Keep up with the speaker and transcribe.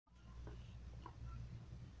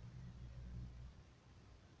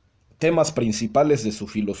Temas principales de su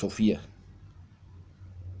filosofía: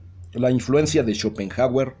 la influencia de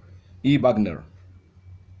Schopenhauer y Wagner.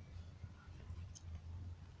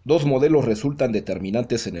 Dos modelos resultan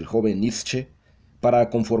determinantes en el joven Nietzsche para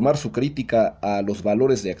conformar su crítica a los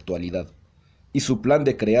valores de actualidad y su plan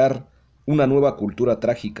de crear una nueva cultura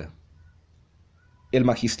trágica: el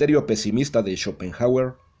magisterio pesimista de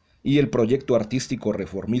Schopenhauer y el proyecto artístico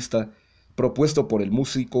reformista propuesto por el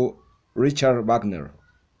músico Richard Wagner.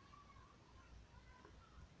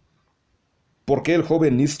 ¿Por qué el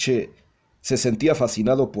joven Nietzsche se sentía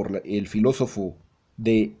fascinado por el filósofo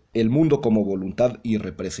de el mundo como voluntad y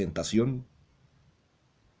representación?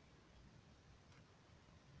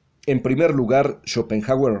 En primer lugar,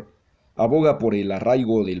 Schopenhauer aboga por el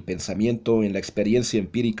arraigo del pensamiento en la experiencia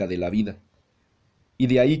empírica de la vida, y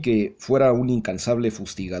de ahí que fuera un incansable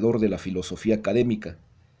fustigador de la filosofía académica,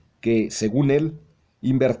 que, según él,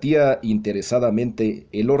 invertía interesadamente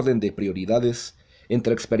el orden de prioridades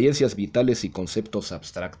entre experiencias vitales y conceptos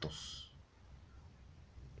abstractos.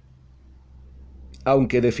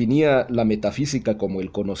 Aunque definía la metafísica como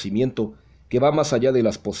el conocimiento que va más allá de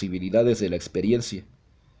las posibilidades de la experiencia,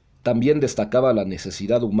 también destacaba la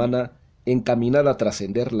necesidad humana encaminada a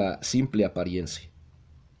trascender la simple apariencia.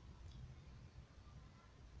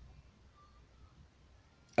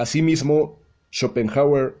 Asimismo,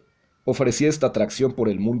 Schopenhauer ofrecía esta atracción por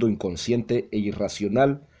el mundo inconsciente e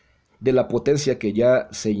irracional de la potencia que ya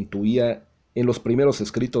se intuía en los primeros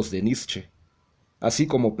escritos de Nietzsche, así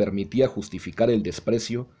como permitía justificar el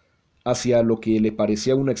desprecio hacia lo que le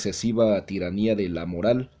parecía una excesiva tiranía de la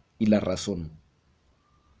moral y la razón.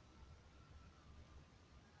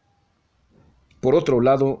 Por otro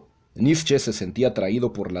lado, Nietzsche se sentía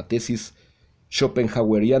atraído por la tesis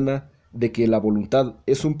schopenhaueriana de que la voluntad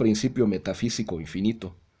es un principio metafísico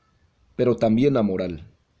infinito, pero también amoral.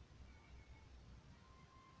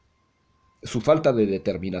 Su falta de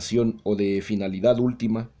determinación o de finalidad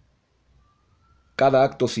última. Cada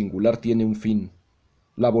acto singular tiene un fin.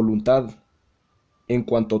 La voluntad, en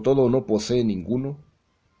cuanto todo no posee ninguno,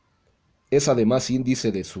 es además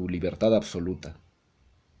índice de su libertad absoluta.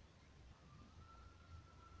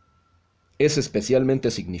 Es especialmente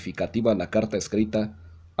significativa la carta escrita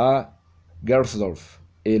a Gersdorff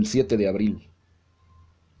el 7 de abril.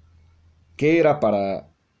 ¿Qué era para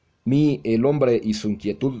mí el hombre y su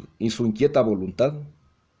inquietud y su inquieta voluntad?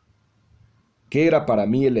 ¿Qué era para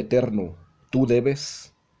mí el eterno? ¿Tú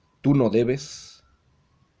debes? ¿Tú no debes?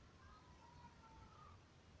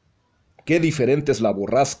 Qué diferente es la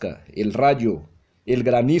borrasca, el rayo, el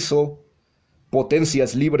granizo,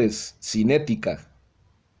 potencias libres, sin ética.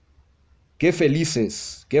 Qué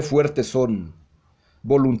felices, qué fuertes son,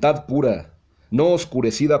 voluntad pura, no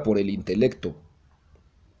oscurecida por el intelecto.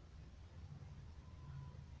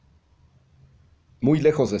 Muy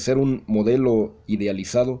lejos de ser un modelo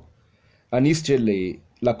idealizado, a Nietzsche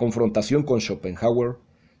la confrontación con Schopenhauer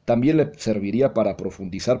también le serviría para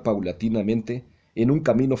profundizar paulatinamente en un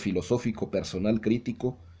camino filosófico personal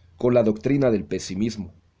crítico con la doctrina del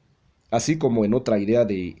pesimismo, así como en otra idea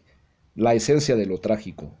de la esencia de lo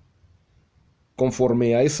trágico,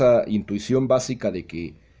 conforme a esa intuición básica de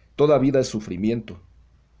que toda vida es sufrimiento.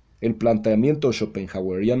 El planteamiento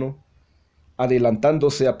schopenhaueriano,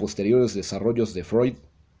 adelantándose a posteriores desarrollos de Freud,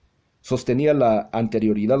 sostenía la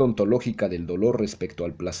anterioridad ontológica del dolor respecto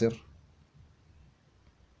al placer.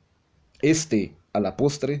 Este, a la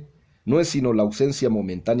postre, no es sino la ausencia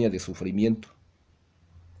momentánea de sufrimiento.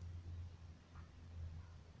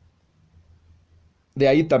 De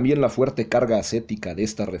ahí también la fuerte carga ascética de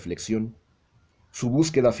esta reflexión, su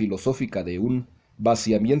búsqueda filosófica de un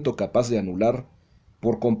vaciamiento capaz de anular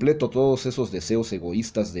por completo todos esos deseos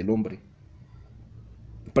egoístas del hombre,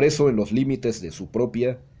 preso en los límites de su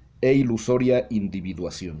propia e ilusoria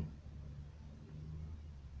individuación.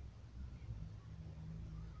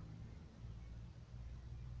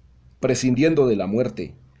 Prescindiendo de la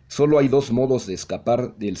muerte, solo hay dos modos de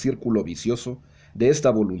escapar del círculo vicioso de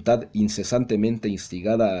esta voluntad incesantemente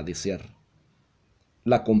instigada a desear: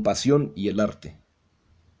 la compasión y el arte.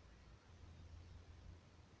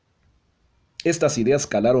 Estas ideas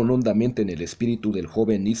calaron hondamente en el espíritu del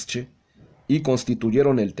joven Nietzsche y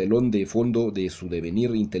constituyeron el telón de fondo de su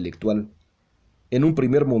devenir intelectual, en un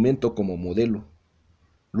primer momento como modelo,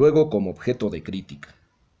 luego como objeto de crítica.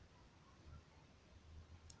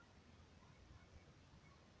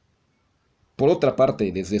 Por otra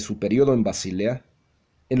parte, desde su periodo en Basilea,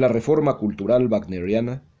 en la reforma cultural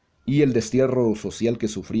wagneriana y el destierro social que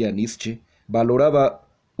sufría Nietzsche, valoraba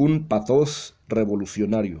un pathos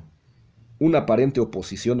revolucionario, una aparente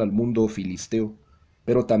oposición al mundo filisteo,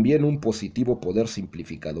 pero también un positivo poder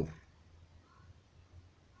simplificador.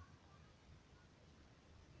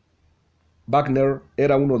 Wagner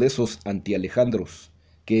era uno de esos anti-Alejandros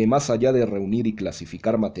que, más allá de reunir y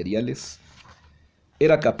clasificar materiales,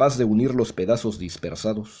 era capaz de unir los pedazos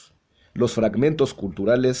dispersados, los fragmentos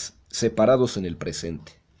culturales separados en el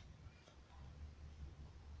presente.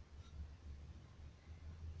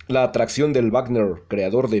 La atracción del Wagner,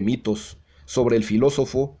 creador de mitos, sobre el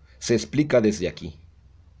filósofo se explica desde aquí.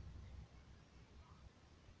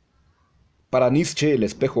 Para Nietzsche el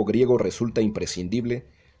espejo griego resulta imprescindible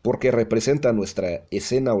porque representa nuestra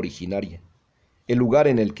escena originaria, el lugar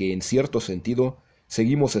en el que, en cierto sentido,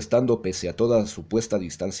 seguimos estando pese a toda supuesta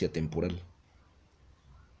distancia temporal.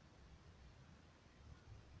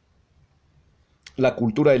 La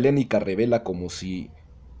cultura helénica revela como si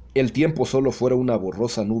el tiempo solo fuera una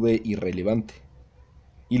borrosa nube irrelevante,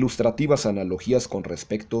 ilustrativas analogías con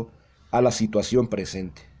respecto a la situación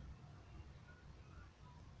presente.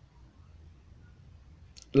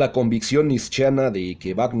 La convicción nietzscheana de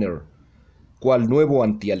que Wagner, cual nuevo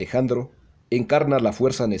anti-Alejandro, encarna la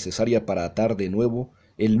fuerza necesaria para atar de nuevo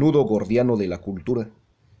el nudo gordiano de la cultura,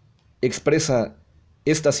 expresa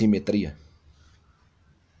esta simetría.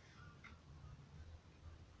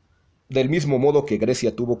 Del mismo modo que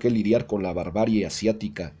Grecia tuvo que lidiar con la barbarie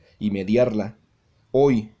asiática y mediarla,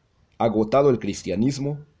 hoy, agotado el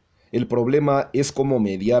cristianismo, el problema es cómo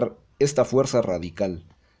mediar esta fuerza radical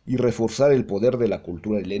y reforzar el poder de la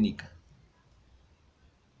cultura helénica.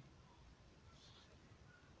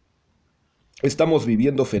 Estamos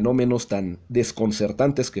viviendo fenómenos tan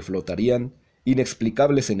desconcertantes que flotarían,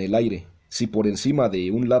 inexplicables en el aire, si por encima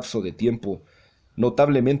de un lapso de tiempo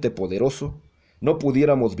notablemente poderoso, no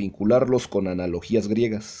pudiéramos vincularlos con analogías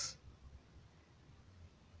griegas.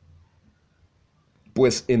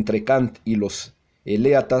 Pues entre Kant y los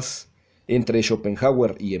Eléatas, entre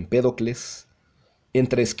Schopenhauer y Empédocles,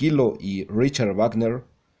 entre Esquilo y Richard Wagner,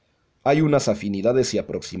 hay unas afinidades y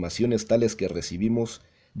aproximaciones tales que recibimos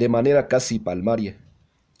de manera casi palmaria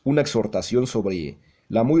una exhortación sobre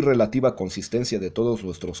la muy relativa consistencia de todos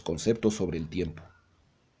nuestros conceptos sobre el tiempo.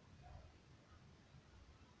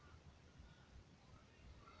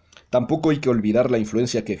 Tampoco hay que olvidar la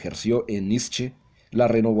influencia que ejerció en Nietzsche la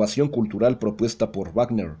renovación cultural propuesta por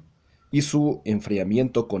Wagner y su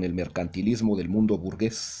enfriamiento con el mercantilismo del mundo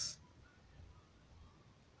burgués.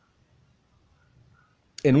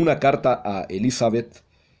 En una carta a Elizabeth,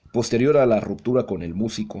 posterior a la ruptura con el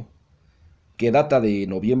músico, que data de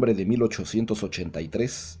noviembre de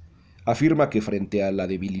 1883, afirma que frente a la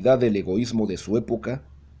debilidad del egoísmo de su época,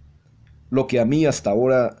 lo que a mí hasta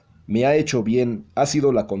ahora me ha hecho bien ha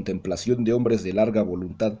sido la contemplación de hombres de larga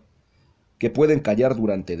voluntad, que pueden callar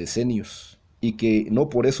durante decenios y que no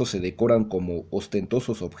por eso se decoran como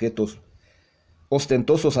ostentosos objetos,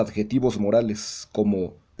 ostentosos adjetivos morales,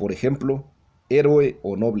 como, por ejemplo, héroe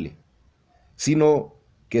o noble, sino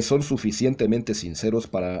que son suficientemente sinceros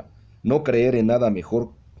para no creer en nada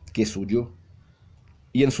mejor que su yo,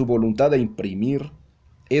 y en su voluntad de imprimir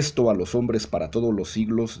esto a los hombres para todos los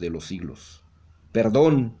siglos de los siglos.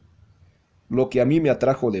 Perdón, lo que a mí me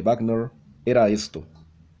atrajo de Wagner era esto.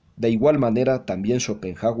 De igual manera, también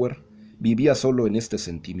Schopenhauer vivía solo en este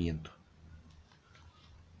sentimiento.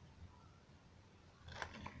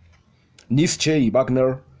 Nietzsche y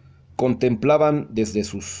Wagner contemplaban desde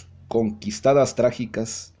sus conquistadas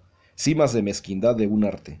trágicas cimas de mezquindad de un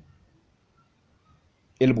arte.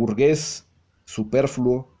 El burgués,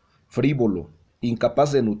 superfluo, frívolo,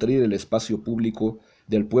 incapaz de nutrir el espacio público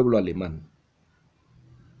del pueblo alemán.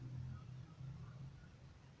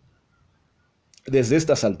 Desde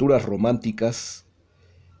estas alturas románticas,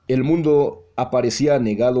 el mundo aparecía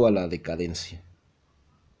negado a la decadencia.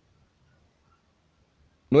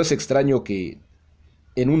 No es extraño que,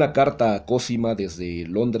 en una carta a Cosima desde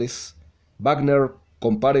Londres, Wagner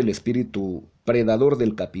compare el espíritu predador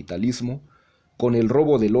del capitalismo con el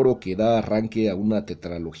robo del oro que da arranque a una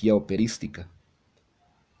tetralogía operística.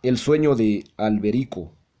 El sueño de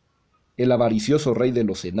Alberico, el avaricioso rey de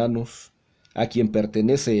los enanos, a quien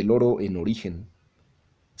pertenece el oro en origen,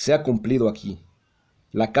 se ha cumplido aquí,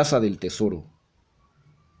 la casa del tesoro.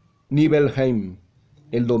 Nibelheim,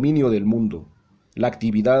 el dominio del mundo, la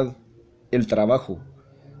actividad, el trabajo,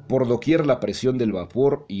 por doquier la presión del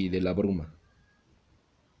vapor y de la bruma.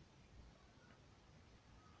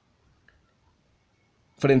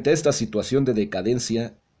 Frente a esta situación de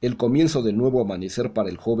decadencia, el comienzo del nuevo amanecer para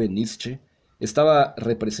el joven Nietzsche estaba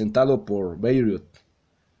representado por Bayreuth,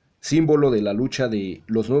 símbolo de la lucha de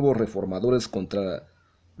los nuevos reformadores contra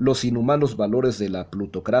los inhumanos valores de la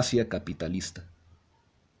plutocracia capitalista.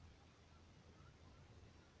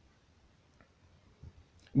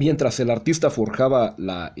 Mientras el artista forjaba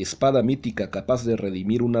la espada mítica capaz de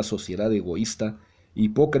redimir una sociedad egoísta,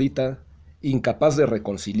 hipócrita Incapaz de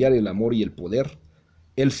reconciliar el amor y el poder,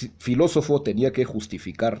 el filósofo tenía que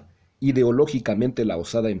justificar ideológicamente la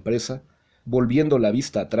osada empresa, volviendo la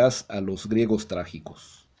vista atrás a los griegos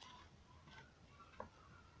trágicos.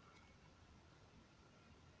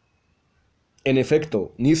 En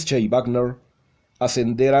efecto, Nietzsche y Wagner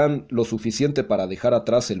ascenderán lo suficiente para dejar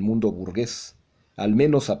atrás el mundo burgués, al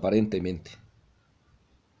menos aparentemente.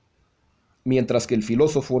 Mientras que el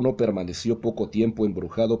filósofo no permaneció poco tiempo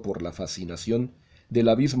embrujado por la fascinación del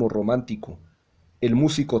abismo romántico, el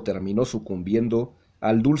músico terminó sucumbiendo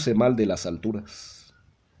al dulce mal de las alturas.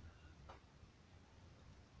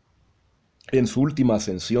 En su última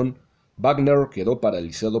ascensión, Wagner quedó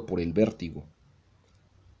paralizado por el vértigo.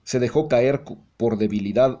 ¿Se dejó caer por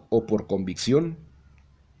debilidad o por convicción?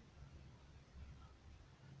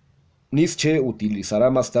 Nietzsche utilizará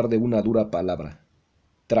más tarde una dura palabra: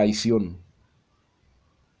 traición.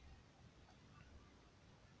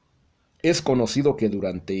 Es conocido que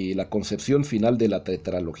durante la concepción final de la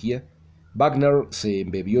tetralogía, Wagner se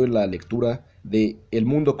embebió en la lectura de El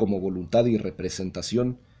mundo como voluntad y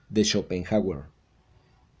representación de Schopenhauer,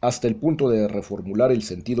 hasta el punto de reformular el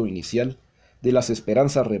sentido inicial de las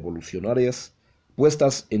esperanzas revolucionarias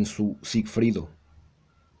puestas en su Sigfrido.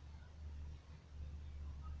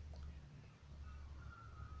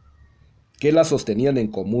 ¿Qué la sostenían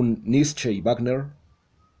en común Nietzsche y Wagner?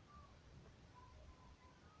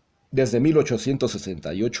 Desde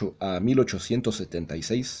 1868 a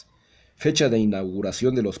 1876, fecha de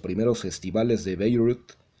inauguración de los primeros festivales de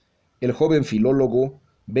Beirut, el joven filólogo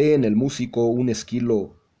ve en el músico un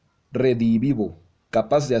esquilo redivivo,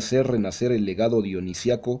 capaz de hacer renacer el legado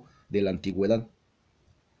dionisiaco de la antigüedad.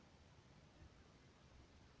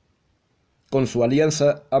 Con su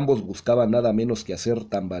alianza, ambos buscaban nada menos que hacer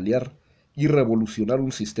tambalear y revolucionar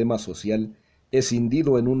un sistema social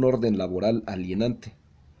escindido en un orden laboral alienante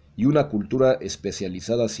y una cultura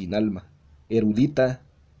especializada sin alma, erudita,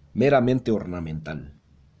 meramente ornamental.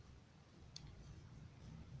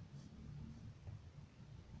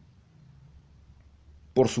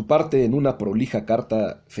 Por su parte, en una prolija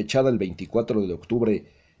carta fechada el 24 de octubre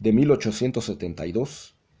de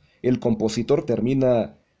 1872, el compositor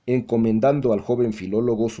termina encomendando al joven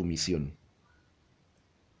filólogo su misión.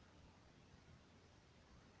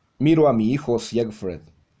 Miro a mi hijo Siegfried.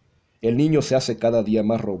 El niño se hace cada día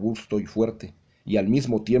más robusto y fuerte, y al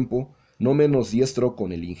mismo tiempo no menos diestro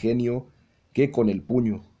con el ingenio que con el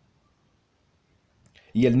puño.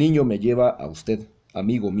 Y el niño me lleva a usted,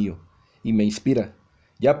 amigo mío, y me inspira,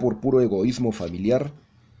 ya por puro egoísmo familiar,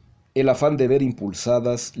 el afán de ver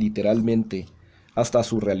impulsadas literalmente hasta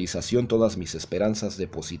su realización todas mis esperanzas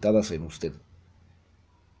depositadas en usted.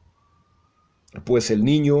 Pues el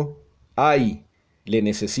niño, ¡ay!, le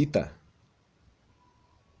necesita.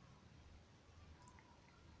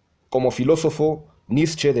 Como filósofo,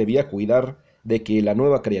 Nietzsche debía cuidar de que la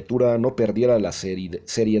nueva criatura no perdiera la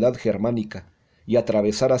seriedad germánica y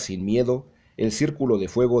atravesara sin miedo el círculo de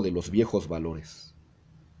fuego de los viejos valores.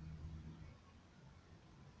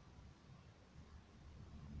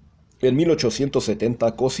 En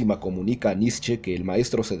 1870, Cosima comunica a Nietzsche que el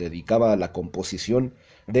maestro se dedicaba a la composición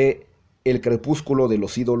de El crepúsculo de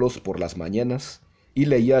los ídolos por las mañanas y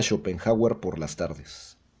leía a Schopenhauer por las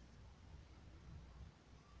tardes.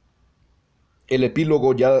 El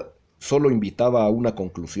epílogo ya solo invitaba a una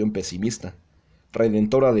conclusión pesimista,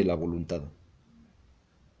 redentora de la voluntad.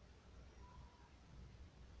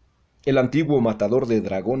 El antiguo matador de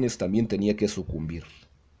dragones también tenía que sucumbir.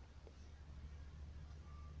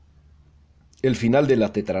 El final de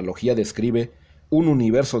la tetralogía describe un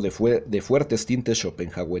universo de fuertes tintes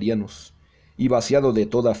schopenhauerianos y vaciado de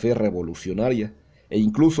toda fe revolucionaria e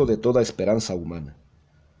incluso de toda esperanza humana.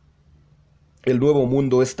 El nuevo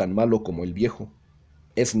mundo es tan malo como el viejo,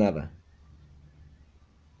 es nada.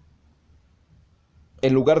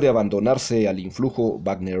 En lugar de abandonarse al influjo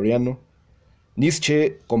wagneriano,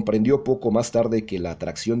 Nietzsche comprendió poco más tarde que la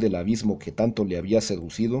atracción del abismo que tanto le había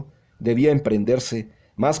seducido debía emprenderse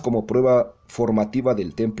más como prueba formativa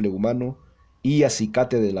del temple humano y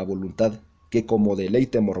acicate de la voluntad que como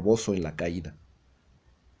deleite morboso en la caída.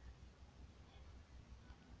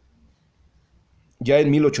 Ya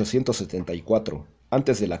en 1874,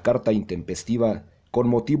 antes de la carta intempestiva con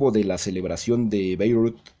motivo de la celebración de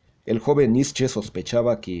Beirut, el joven Nietzsche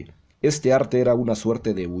sospechaba que este arte era una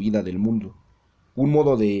suerte de huida del mundo, un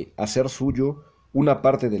modo de hacer suyo una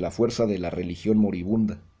parte de la fuerza de la religión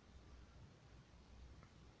moribunda.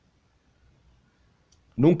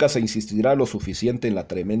 Nunca se insistirá lo suficiente en la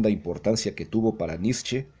tremenda importancia que tuvo para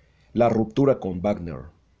Nietzsche la ruptura con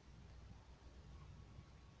Wagner.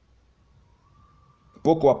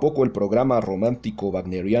 Poco a poco el programa romántico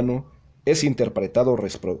wagneriano es interpretado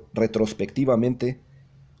retrospectivamente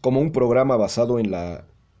como un programa basado en la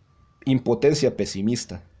impotencia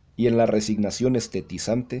pesimista y en la resignación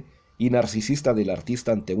estetizante y narcisista del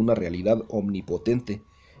artista ante una realidad omnipotente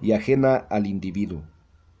y ajena al individuo.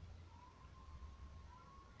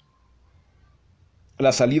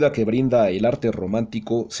 La salida que brinda el arte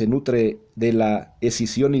romántico se nutre de la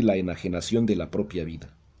escisión y la enajenación de la propia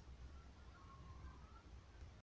vida.